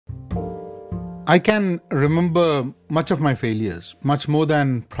I can remember much of my failures, much more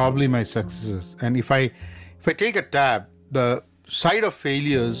than probably my successes. And if I take a tab, the side of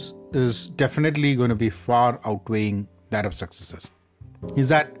failures is definitely going to be far outweighing that of successes. Is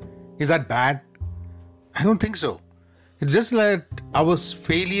that bad? I don't think so. It's just that our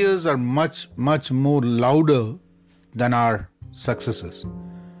failures are much, much more louder than our successes.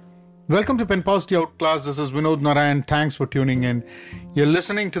 Welcome to Pen Positive Outclass. This is Vinod Narayan. Thanks for tuning in. You're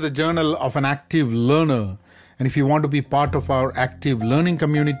listening to the Journal of an Active Learner. And if you want to be part of our active learning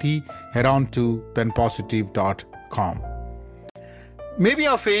community, head on to penpositive.com. Maybe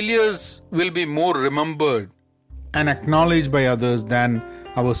our failures will be more remembered and acknowledged by others than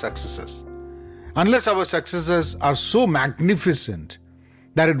our successes. Unless our successes are so magnificent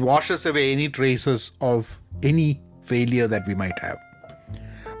that it washes away any traces of any failure that we might have.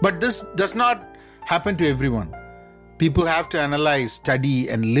 But this does not happen to everyone. People have to analyze, study,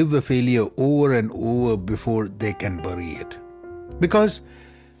 and live a failure over and over before they can bury it. Because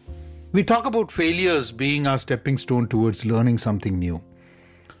we talk about failures being our stepping stone towards learning something new.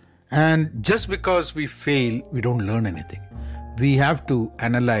 And just because we fail, we don't learn anything. We have to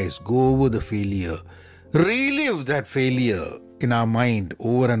analyze, go over the failure, relive that failure in our mind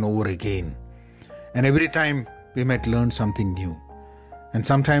over and over again. And every time we might learn something new. And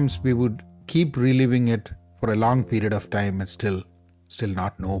sometimes we would keep reliving it for a long period of time and still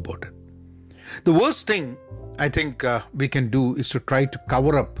not know about it. The worst thing I think we can do is to try to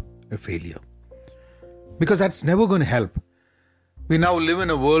cover up a failure. Because that's never going to help. We now live in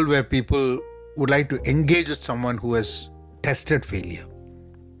a world where people would like to engage with someone who has tested failure.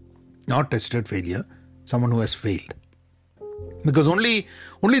 Not tested failure, someone who has failed. Because only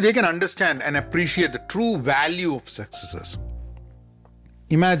they can understand and appreciate the true value of successes.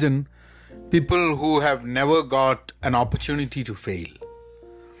 Imagine people who have never got an opportunity to fail.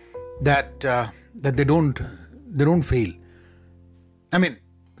 That they don't fail. I mean,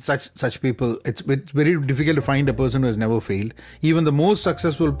 such people, it's very difficult to find a person who has never failed. Even the most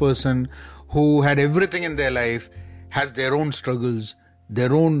successful person who had everything in their life has their own struggles,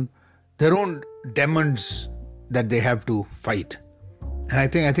 their own demons that they have to fight. And I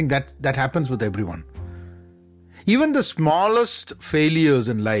think that happens with everyone. Even the smallest failures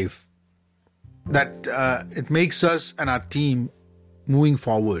in life, that it makes us and our team moving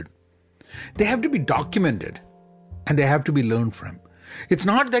forward, they have to be documented and they have to be learned from. It's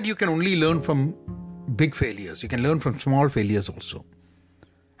not that you can only learn from big failures. You can learn from small failures also.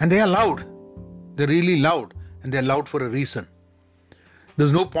 And they are loud. They're really loud. And they're loud for a reason.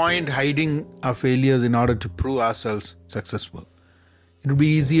 There's no point hiding our failures in order to prove ourselves successful. It would be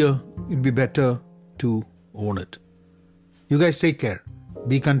easier, it would be better to own it. You guys take care.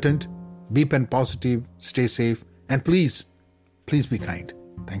 Be content, be pen positive, stay safe, and please be kind.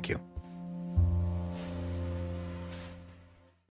 Thank you.